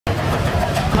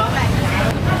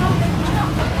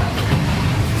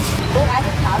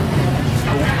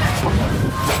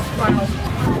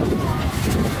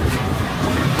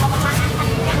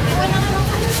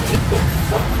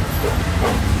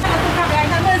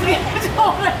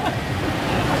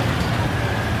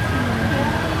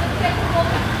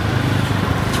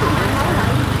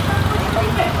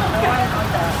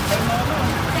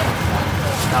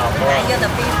Này giờ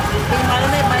tập phim mới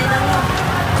lên bay đó.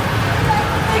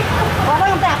 Có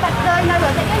đâu tạt tạt rơi nơi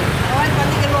rồi đấy. Ôi con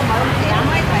đi cái lô mở thẻ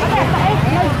mới thấy.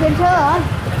 Nơi quyền sơ hả?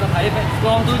 Tôi thấy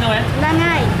con tôi đâu em? Là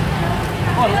ngay.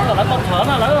 Còn nó là con thở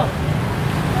nào lớn không?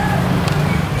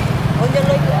 Ôi giờ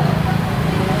lấy.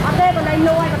 Ở đây còn đây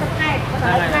nuôi còn đây này,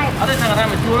 còn đây này. Ở đây thằng ta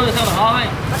mình chua nó sao là ho hay?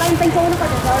 Ở đây tinh su nó còn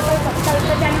rồi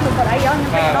tôi tranh mình còn đấy đó,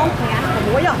 nhưng cái đó khỏe nó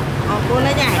còn muối rồi. Cô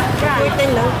nó nhảy. Tôi tên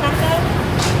lượng cắt đó.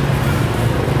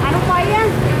 À nó quay á.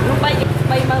 Nó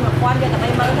bay mơ mà quan cho là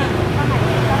bay mơ nè.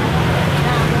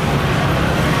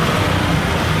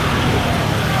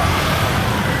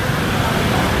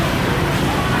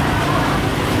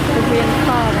 Viên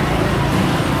kho này.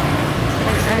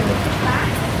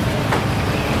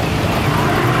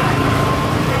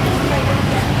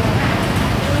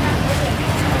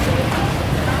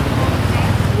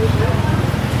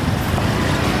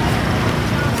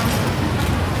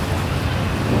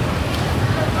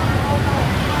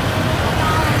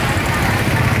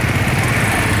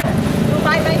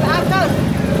 Bay áp cơ.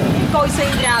 Coi xì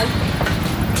rồi.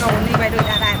 Rồi đi bay đôi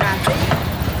đà tí.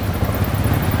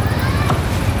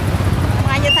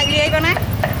 Ngoài như thành ghê con á.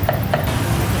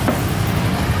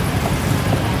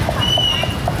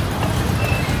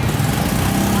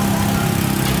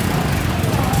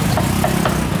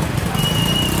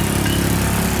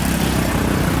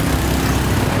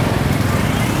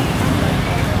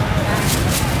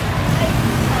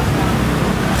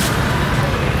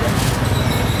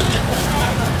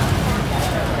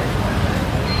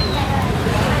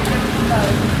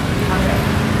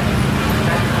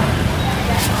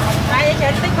 Ai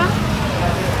chơi tích không?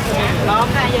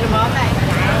 Bom này, giờ là bom này.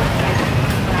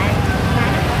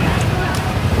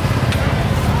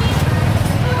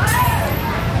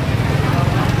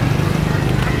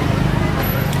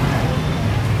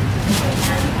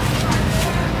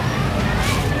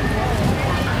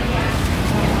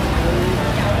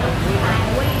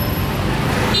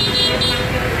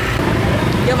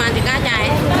 Vô màn thì cá chạy.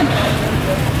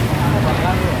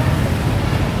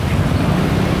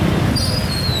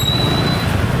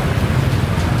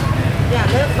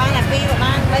 Nước bán là phi và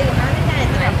bán đây là bán cái này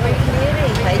tôi làm phi như thế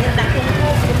này nhân đặt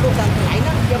không cô cần phải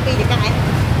nó cho phi thì cái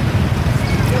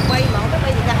cho quay mẫu cái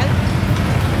phi thì cái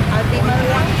ở tìm mơ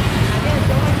lắm cái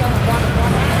chỗ nó cho một con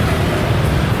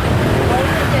quay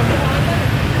cái chơi cái món đó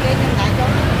cái nhân đại cho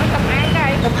nó cầm ăn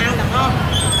đây cầm ăn được ngon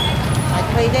tại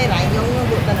phi đây lại vô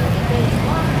được tình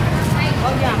có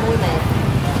ra mùi này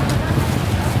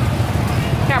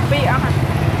Cà phê ăn à?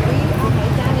 phi ăn phải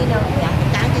chán đi đâu chẳng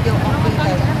chán cho vô con phi từ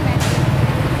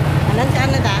anh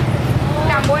ăn nữa ta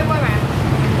Cà muối muối mà.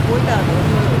 cuối tờ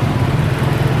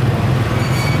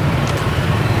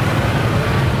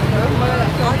mưa là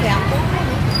có đẹp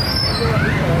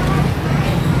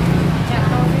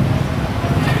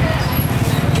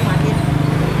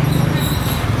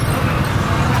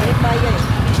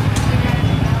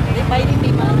bay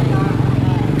đi mà này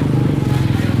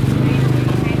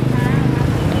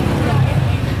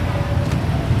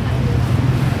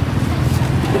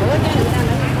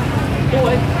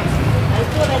ui đấy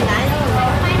chưa lên lái đâu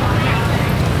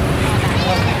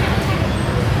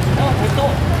Phải tốt.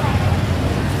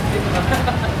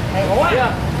 này ủa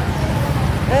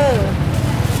ừ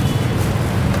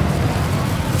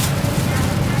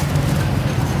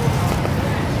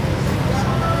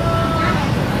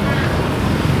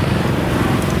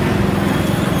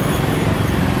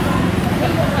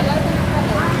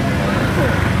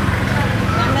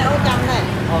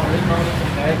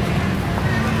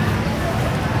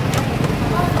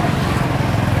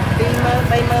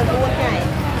bay mơ cuốn này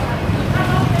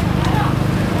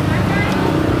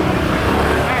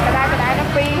Cái đáy nó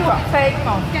phi hoặc phê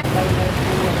còn.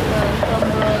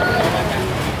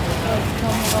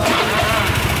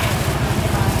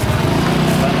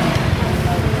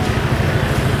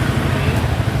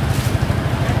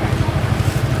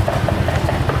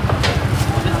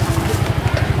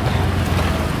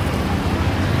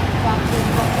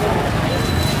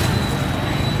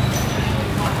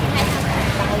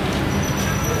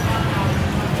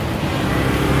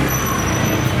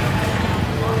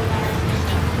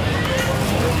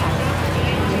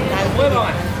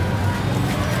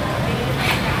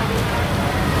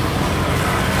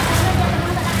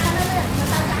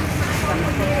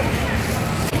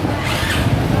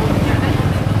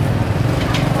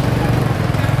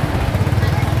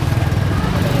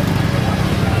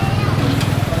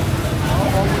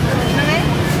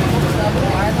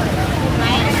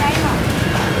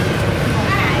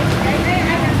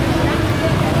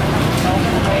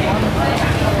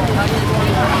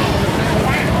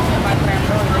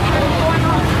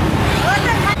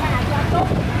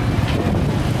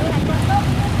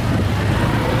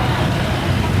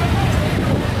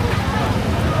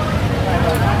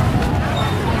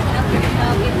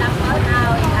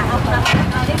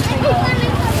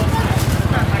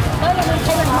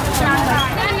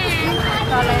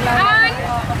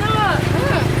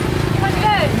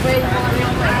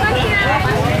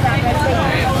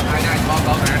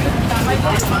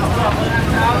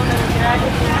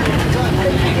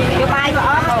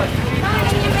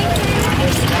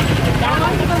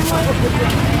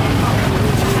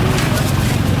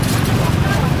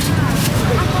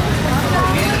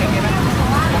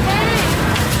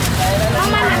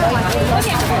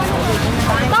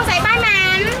 Con thấy bay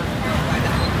màn.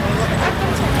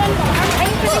 Anh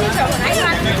cứ đi chỗ này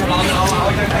mà.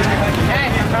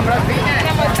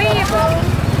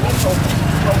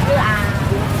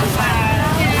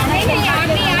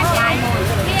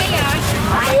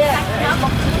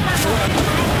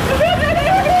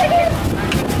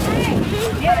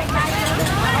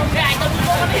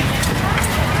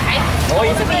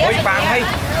 Ôi bạn hay.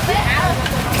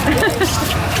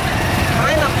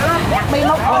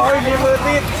 Ôi đi mưa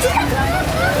tít.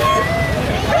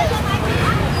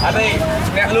 Ở đây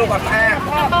nè luôn còn xa.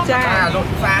 Cha luôn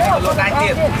xa luôn đai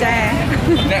tiền. Cha.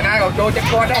 Nè ai còn trôi chắc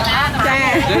con đấy.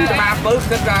 Cha. Đến 3 bước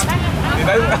tất cả. Thì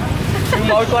đấy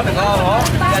mỗi con được ngon đó.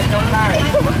 Đây trong đây.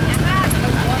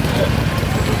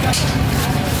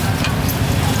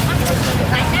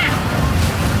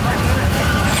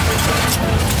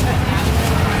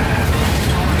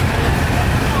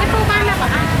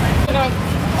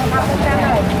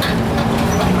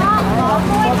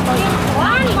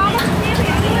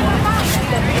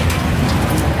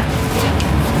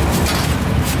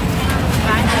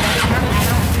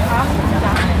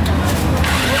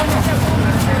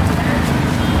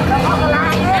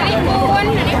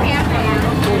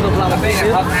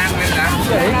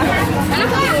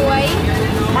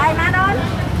 Đây má đón.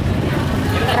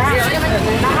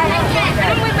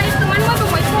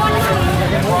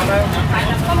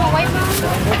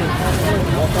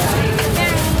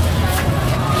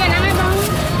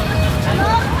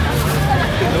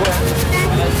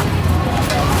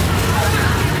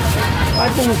 Ai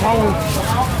cùng không?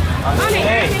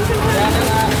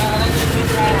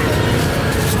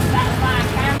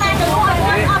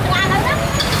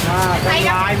 Cái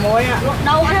lai muối á.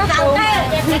 Đâu hết đâu.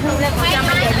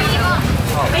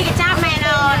 Bây giờ cha mẹ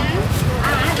rồi.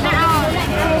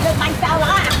 Bánh sao đó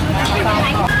à?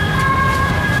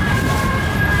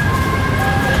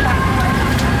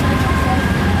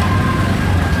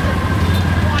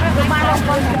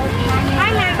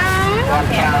 Bánh này bông.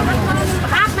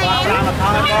 Áp mẹ.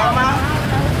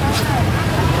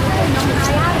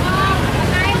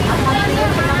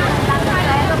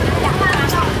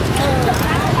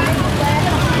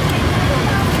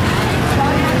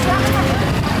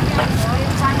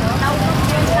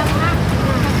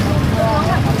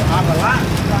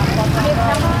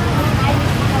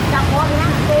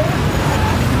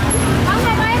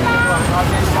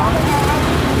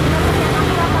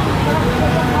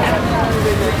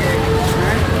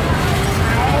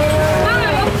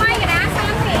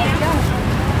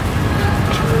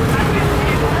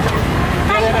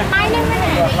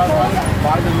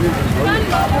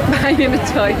 Bay lên mặt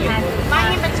trời. Bay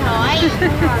lên mặt trời.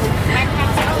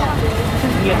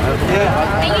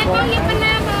 Đi nghe con nghe bên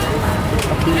nam không?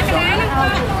 Cái đá nó qua.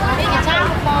 Đi nhà sao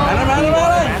một bò.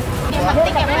 Nhưng mà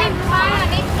tí kẹp nó lên qua là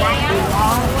đi chạy á.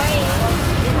 Ôi.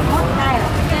 Mất tay rồi.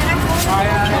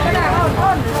 Cái đá nó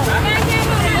ôn.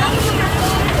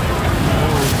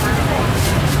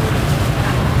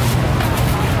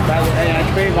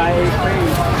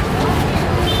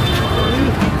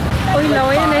 Ôi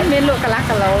lối này nên lụa cả lá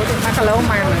cà lấu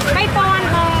mà Bay con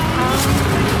không?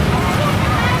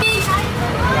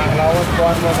 Lâu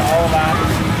con một ô ba.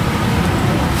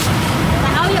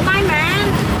 Ôi giờ bay mà.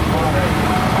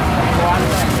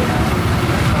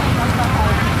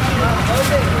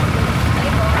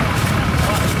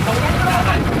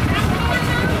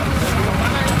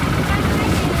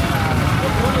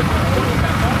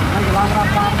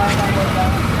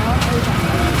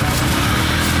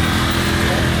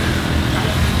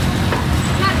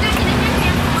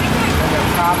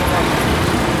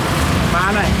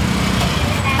 Má này.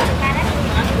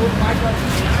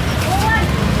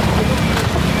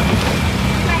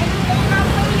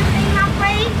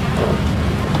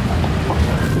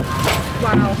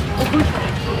 wow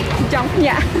trong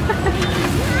nhà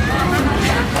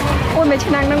ôi mấy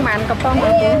chức năng đang bán cà pong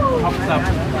rồi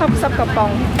hấp sập cà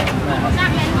pong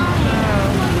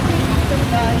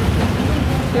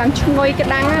làm chung ngôi cái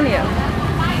đăng á nè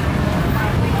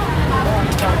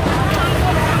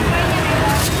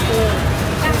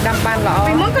đam ban lọ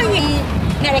Mày muốn có gì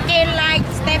ngày này kia like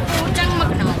step trăng mực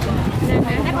nọ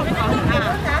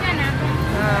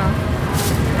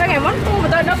cái ngày món tu mà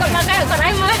tôi nó còn mang cái ở còn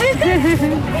anh mới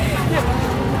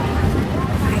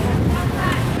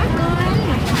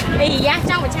ý giá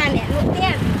trong một cha nè luôn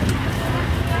tiền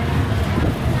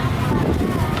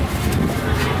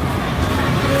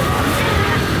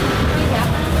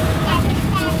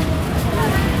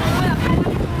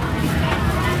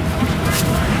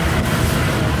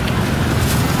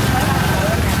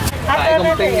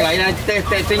lại là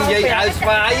tinh dây áo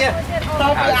xoái á.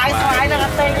 Tôi phải áo xoái nó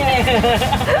tinh này.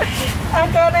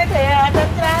 Ăn cơm đây thì chân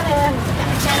ra nè.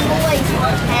 Chân vui,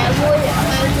 hè vui,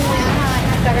 mai vui thôi.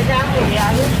 Chả cái răng thì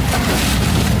áo.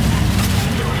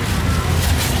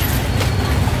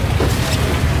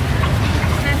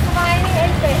 Ăn xoài đi em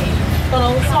chị. Tôi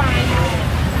nấu xoài.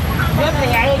 Rất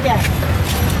thì ấy kìa.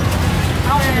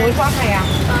 Không, muối khoác này à?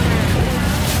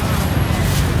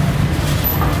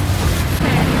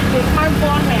 Thì khoan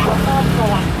con mèo tôm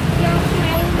còn.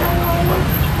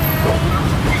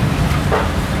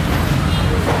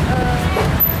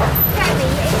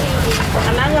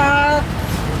 Anh nói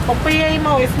một pi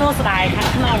mồi snow sải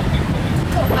khác nào.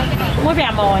 Muối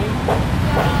bẻ mồi.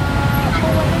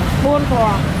 Buôn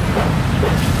còn.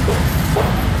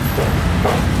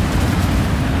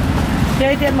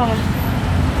 Chơi tiền mồi.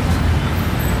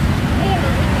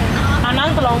 Anh nói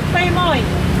tao lộn pi mồi.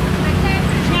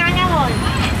 Ngang nhau rồi.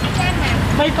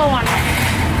 Bây còn.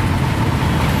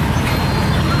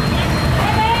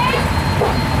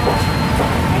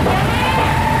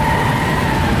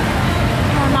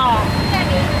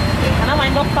 Nó nó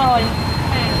anh đốt tôi.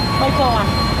 Bây còn.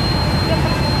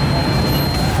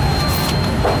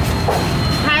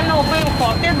 Hai nô bây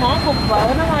có cái món cục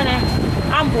vỡ nó thôi nè.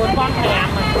 Ông buồn con thèm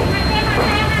mà.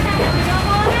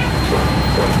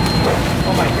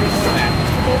 Có mày cái mối nè.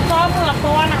 Con là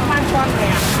con ăn con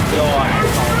thèm. Rồi.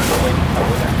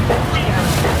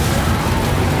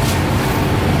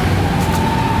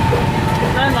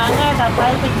 Nên là nghe ta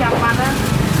thấy cái chăm ăn á.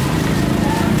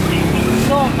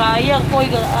 Cô cái quay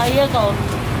cái ấy còn.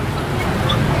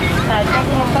 Tại chắc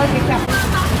không tới cái chăm.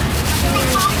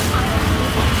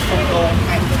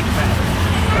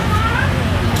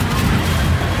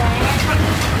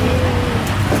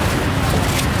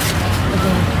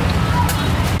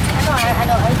 Anh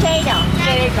đồ ở chơi đâu?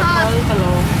 Chơi cà phê cà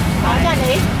lộn. Nói cho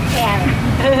đi. Kèo.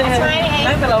 Xoay đi em.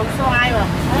 Nắng cà lộn xoay mà.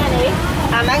 Nói đi.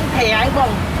 À nắng thè ấy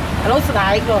không? Lúc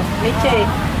đại rồi, lấy chơi.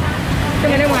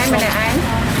 Cái này ngoài mình là ai?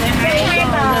 Chơi hai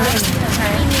bờ.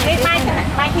 Cái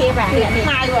mai kia bạn.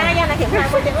 Hai rồi. Hai ra là kiểm tra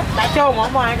qua chứ. Đã cho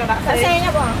món ngoài rồi đã Xe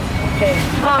nha bọn.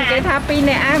 Còn cái tháp pin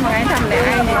này ai mà ai thầm để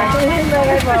ai mà tôi hết rồi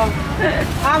đây vâng.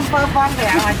 Ông phơ con để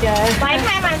mà chơi. Vậy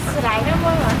hai bạn xử lại nó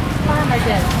vâng ạ. Con mà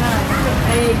chơi.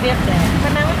 Ê biết để.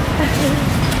 Con nắng.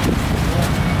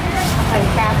 Phải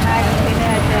cam hai cái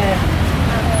này chơi.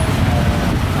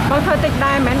 có thôi tích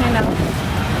đai mấy này nào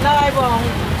Nơi vòng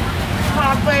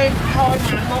cà phê thôi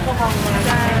mà một cái vòng mà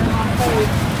ra cà phê.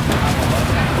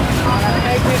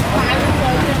 Đây cái phải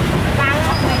rồi chứ.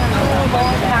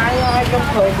 Bông trái ơi trong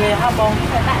thời về hả bông?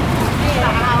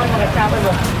 Là ao mà sao bây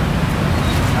giờ?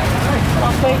 Cà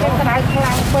phê cái trái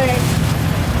cà phê.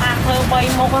 À thơ bay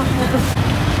một á.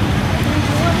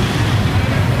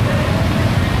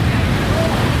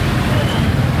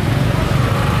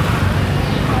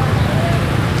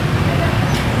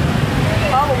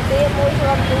 Có bụng kia muối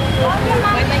thơm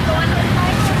mấy mấy con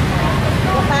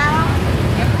có ba không?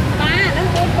 Ba nó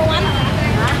cuốn con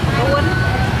hả? Cuốn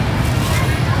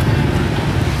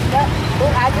đó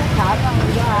cuốn ai cũng sợ không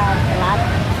do lạnh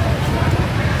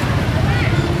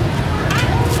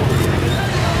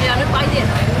giờ nó quay điện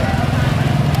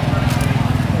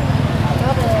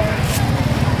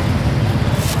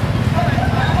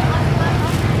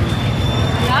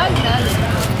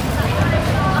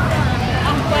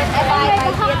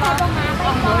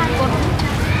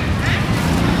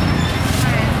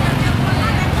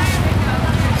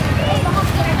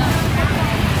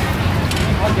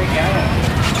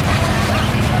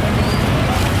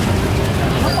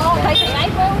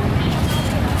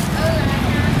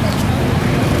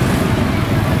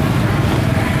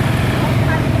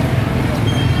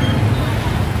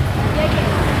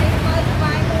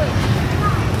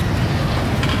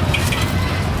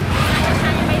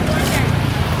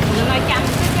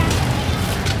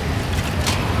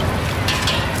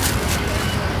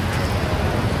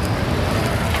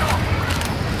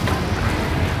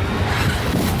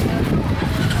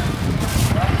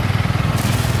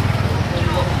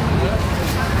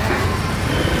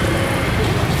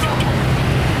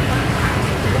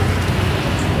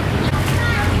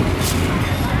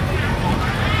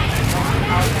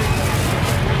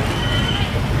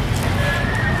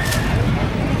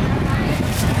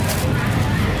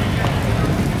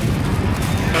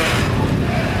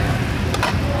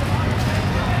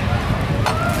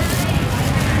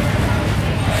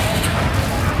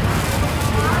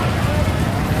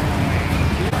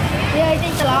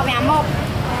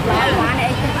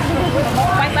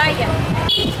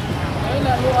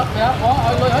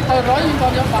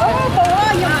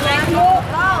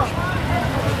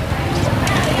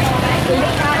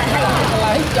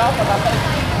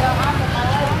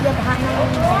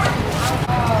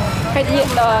Hay diện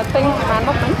tinh bán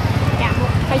bốc bánh.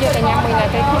 Hay giờ là nhà mình là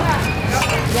cái khác.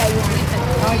 Dày.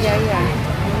 Dày à.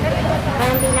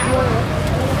 Em đi nặng luôn.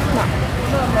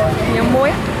 Nhiều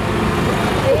muối.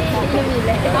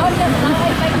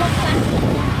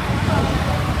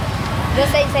 Đưa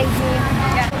xây gì?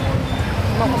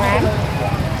 Mọc bán.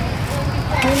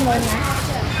 Nguyên mồi má.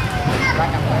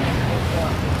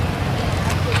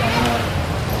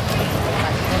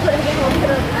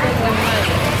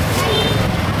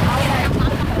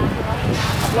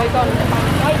 Lấy con bán.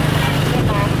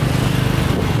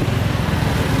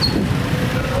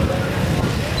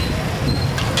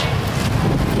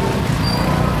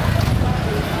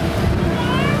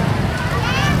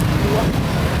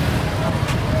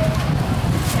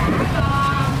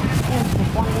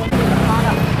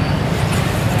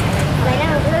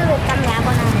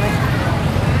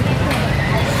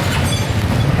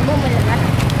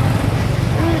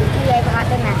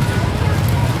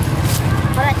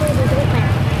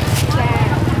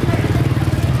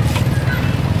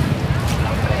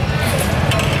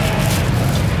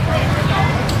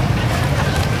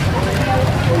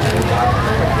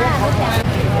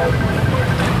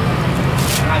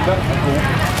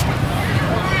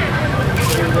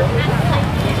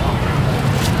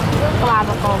 Qua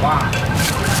một con.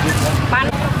 Bán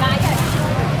cái rồi.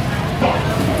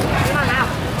 Mà nào.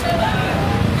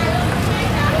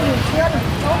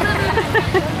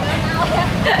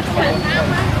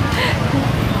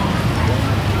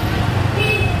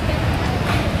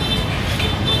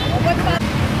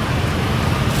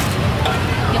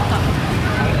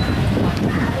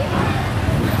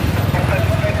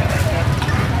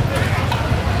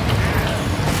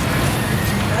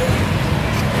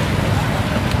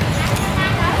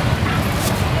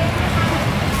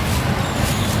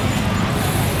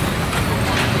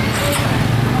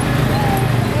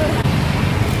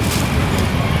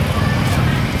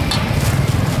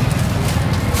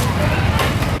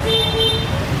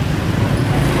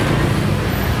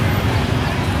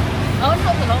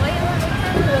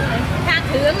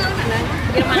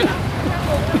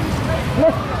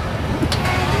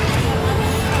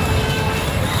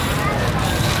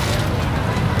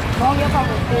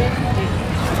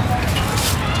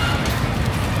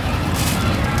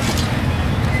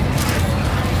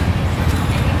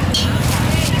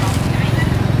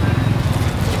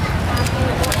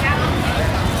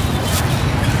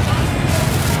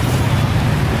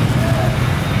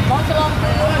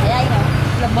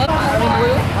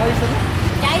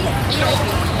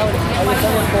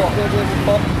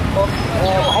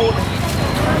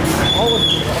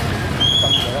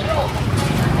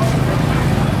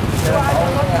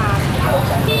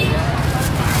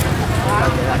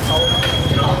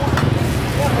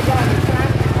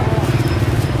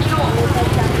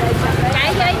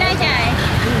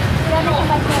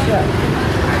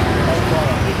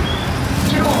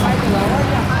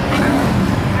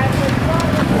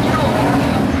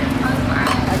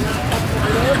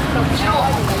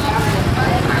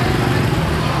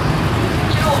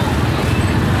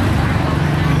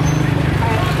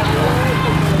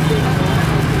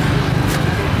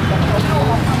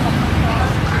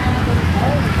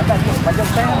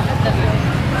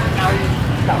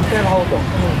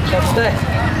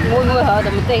 Ngồi ngồi hở thì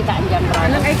mình tiền tạm dần rồi.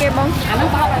 Nó ai kia bông? Nó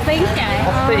có học tiếng chạy.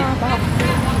 Học tiếng. Học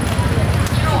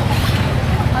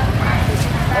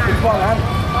tiếng con anh.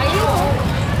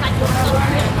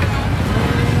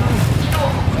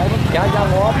 Dạ dạ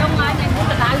ngọt. Trong ngày này cũng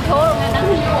là đại số rồi,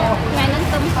 ngày nắng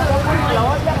tấm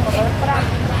lỗ dân một cái ra.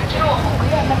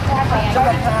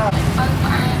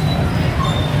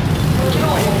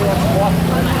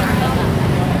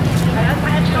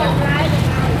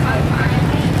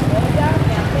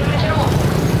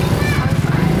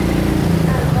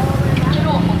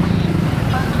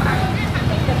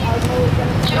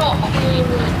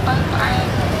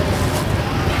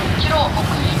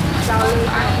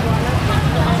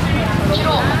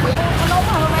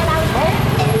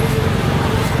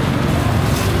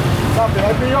 Làm được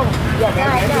hay không? Dạ mẹ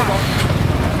mẹ đi con.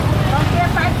 Con kia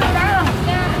phải từ đó không?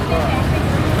 Dạ.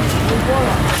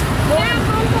 Dạ,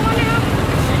 con nè.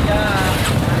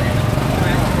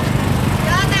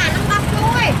 Cho cả nó bắp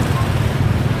thôi.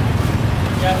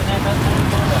 Dạ, này con.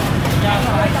 Dạ.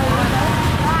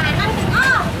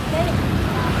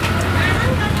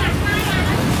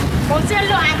 Con xin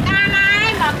loại ca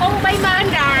này mà con bay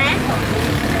mên rồi.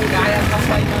 Cái anh không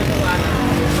bay nữa đâu anh.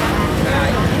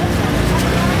 Cái.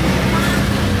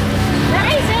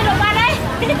 Đấy, xin được qua đây.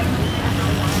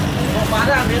 Con bán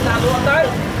ra miếng nào luôn tới.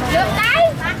 Được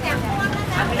đấy.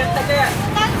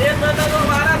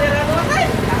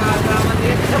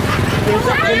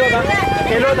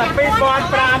 lô tập pin con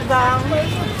pram xong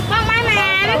không mai mà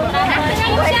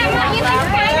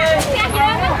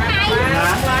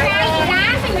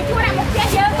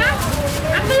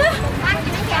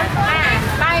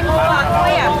bay mua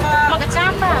thôi à một cái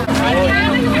trăm à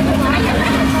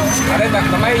ở đây đặt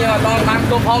mấy lon ăn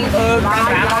tôm không ăn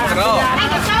rã không rồi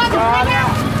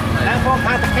đang phong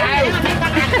pha tạc cây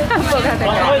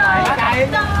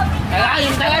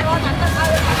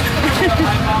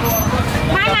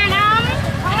mai mà không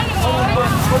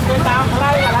không cái tao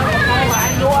đây là cái mà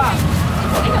anh mua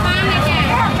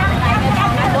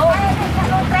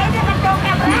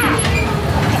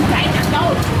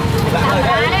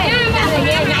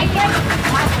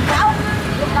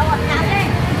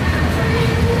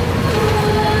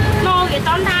nô cái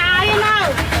con thái nó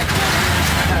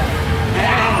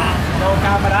đâu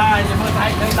camera nhưng mà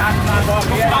thấy cái tao có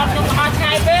kia con nó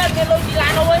ngày bên cái lối đi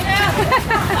lại đâu ấy nhá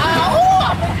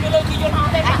cái lối đi vô nó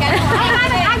đây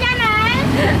anh nha này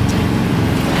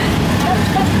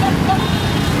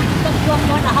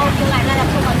con là hôn lại là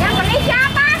không còn nhắc còn lấy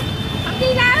chăm á không đi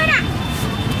ra đấy nè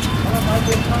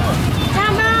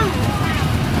chăm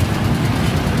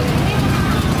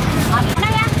không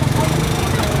đây á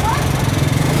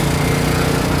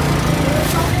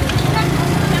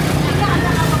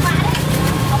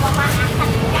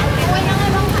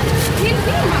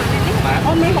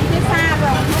ôm mấy không chia xa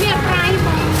rồi chia tay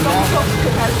mà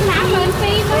làm lên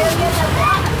phi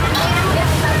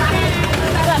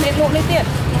là hết một lấy tiền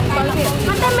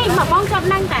nó tới mình mà con chọc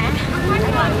năng cả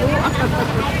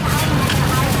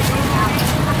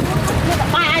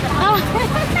bài ơi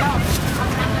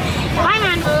bài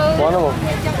ngàn có đâu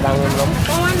đang lắm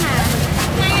con à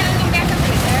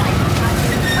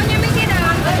có nhà mấy cái đó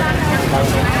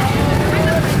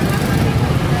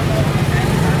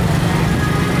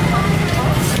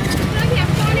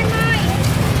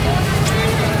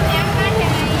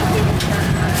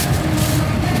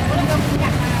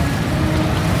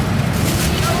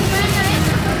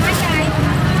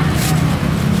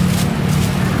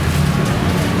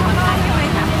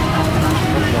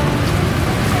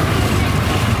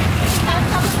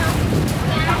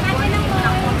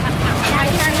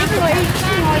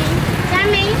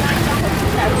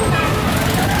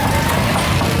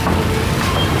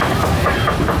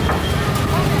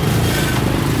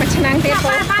ឆ្នាំទៀតប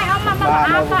ង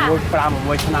បាទមួយ5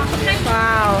មួយឆ្នាំ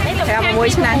វ៉ាវតែមួយ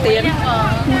ឆ្នាំទៀត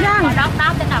យ៉ាង ដ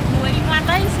ល់ទៅ11ថ្ងៃ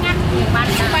ទៅស្ងាត់បា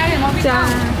ន ចា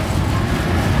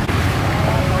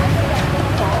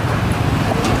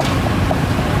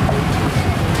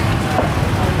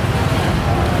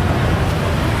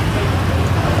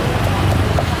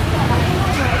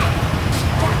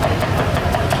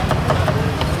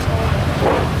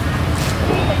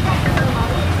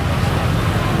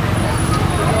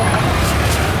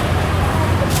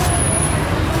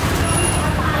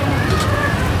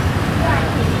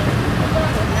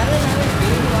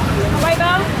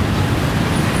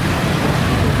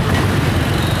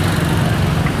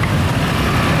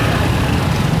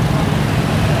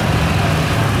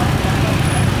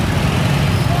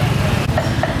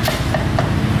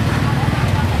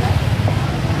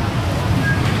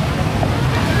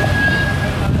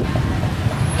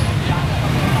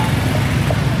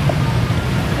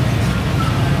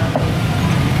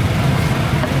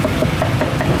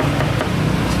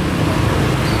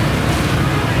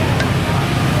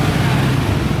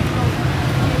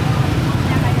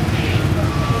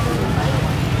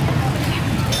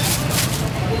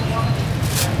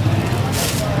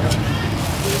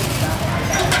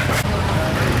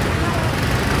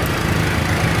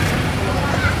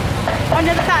con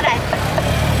đưa cái đây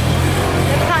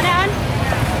đưa cái đây anh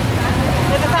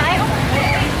đưa cái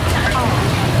không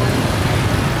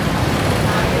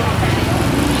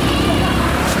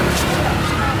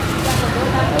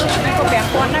có bé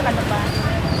con đấy bạn được bà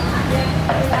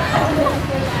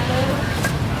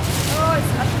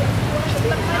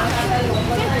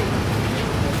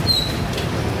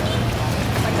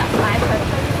chặt lái thôi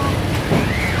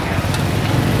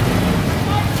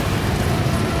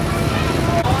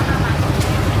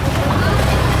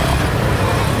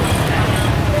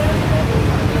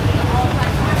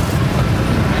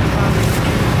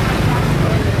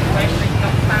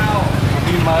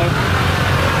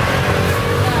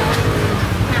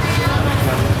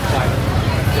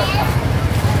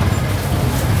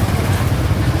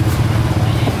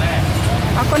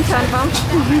con trần không?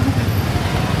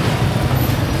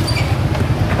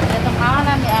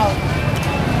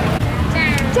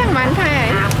 Chắc bán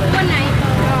khai con này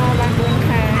bán buôn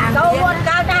khai đâu buôn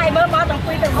cao trai mới bao tầng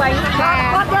quy tầng bảy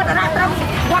có chưa đã trong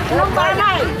quạt lông ba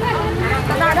này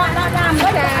đã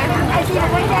mới chi là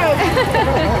quên đây.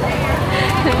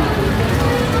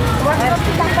 Quên nó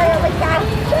chỉ đang đây ở bên trong.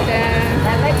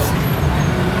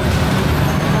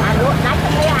 Lúc nãy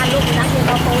thấy lúc nãy thì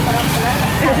nó cô ta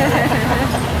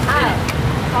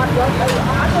còn rồi từ đó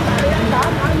nó đó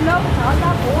nó lớn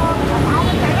nó của nó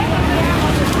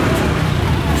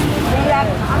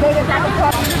đi ra cái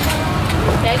con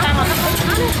để coi mà nó không có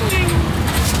nhanh.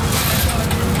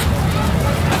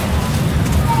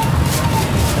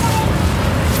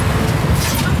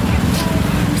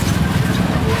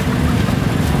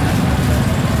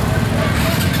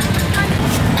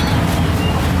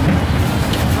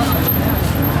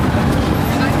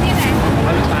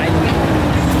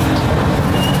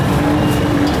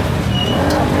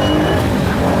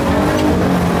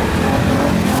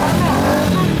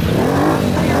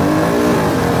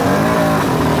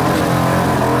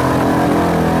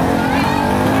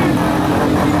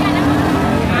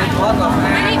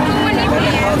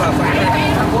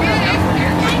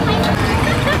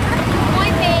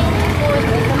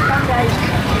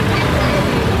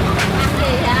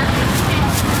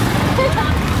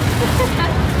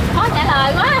 Khó trả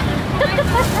lời quá.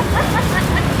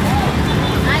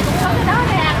 Ai cũng có cái đó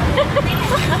nè.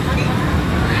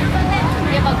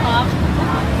 Giờ bật hộp.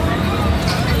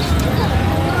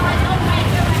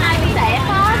 Ai biết đẻ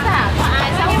khó sao? Có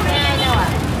ai xấu ai đâu à?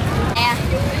 Nè.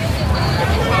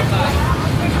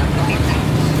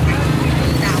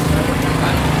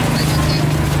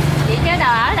 Chị chứ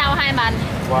đâu ở đâu hai mình?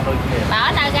 Bà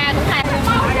ở đâu ra cũng hai.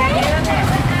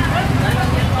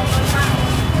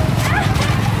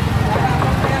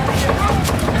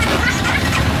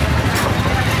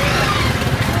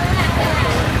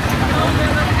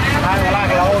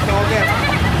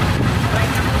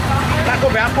 Có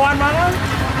bé con mà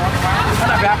nó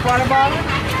là bé con đó bông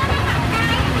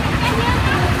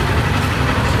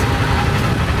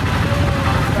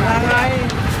là ngay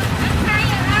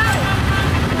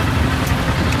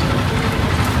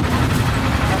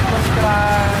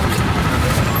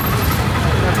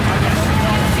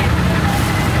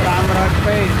làm rồi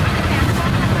về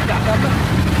chặt lắm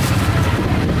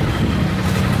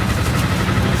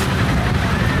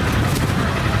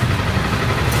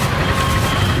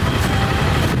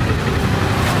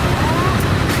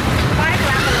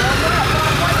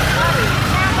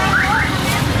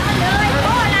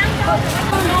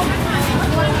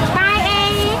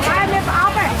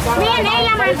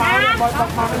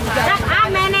Đắp áp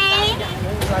mẹ này.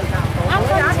 Ông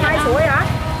có hai suối hả?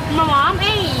 Mà mỏm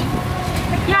đi.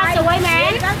 Ra suối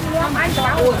mến.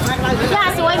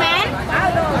 Ra suối mến.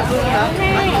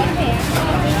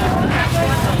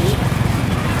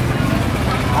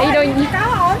 Đi đôi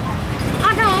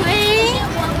ăn không đi.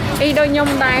 đi đôi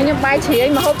nhom đài nhom bài chỉ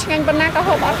mà hộp chanh bên na có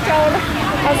hộp ốc trâu đó.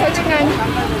 Bao số chanh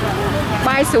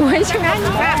bài suối chanh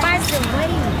Ba suối.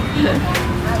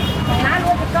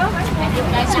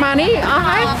 Smani ở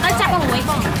hết. Nó chắc không muối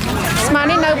không?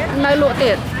 Smani nơi lụa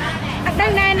tiệt.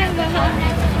 Đây này nè.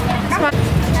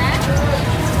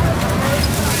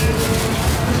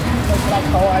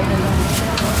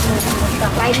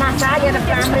 Đây massage được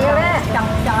làm riêu đấy. Chồng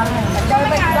tròn chơi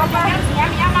với đó ba.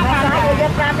 Massage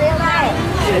được làm riêu đây.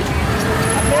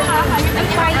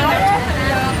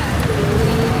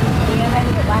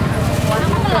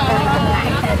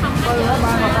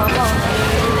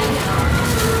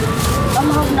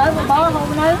 Không nói bố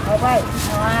không nói. Vậy.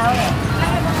 Wow.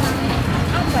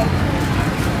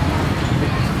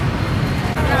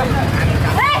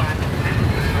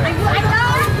 Anh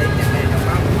đâu?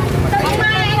 Không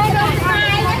mai anh đâu,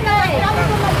 mai anh đâu.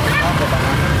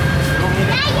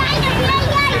 Dây dây được dây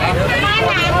dây. Mai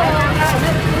nào?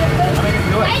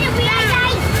 Dây được dây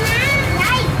dây.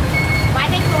 Dây. Bạn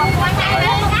đi chuột qua đây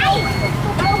đấy. Dây.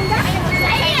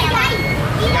 Dây dây dây.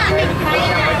 Ý là mình phải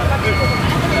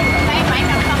phải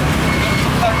làm không?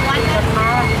 Quanh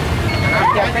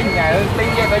cho cái nhà tính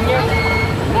cho tự nhiên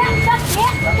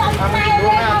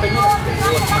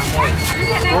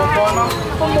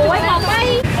con muối không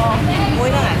ấy Muối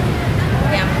đó à?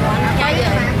 Nhằm con chơi vậy.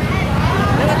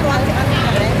 Nó con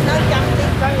nó chăm đi.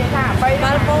 Con vậy sao? Bay.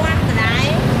 Cô ăn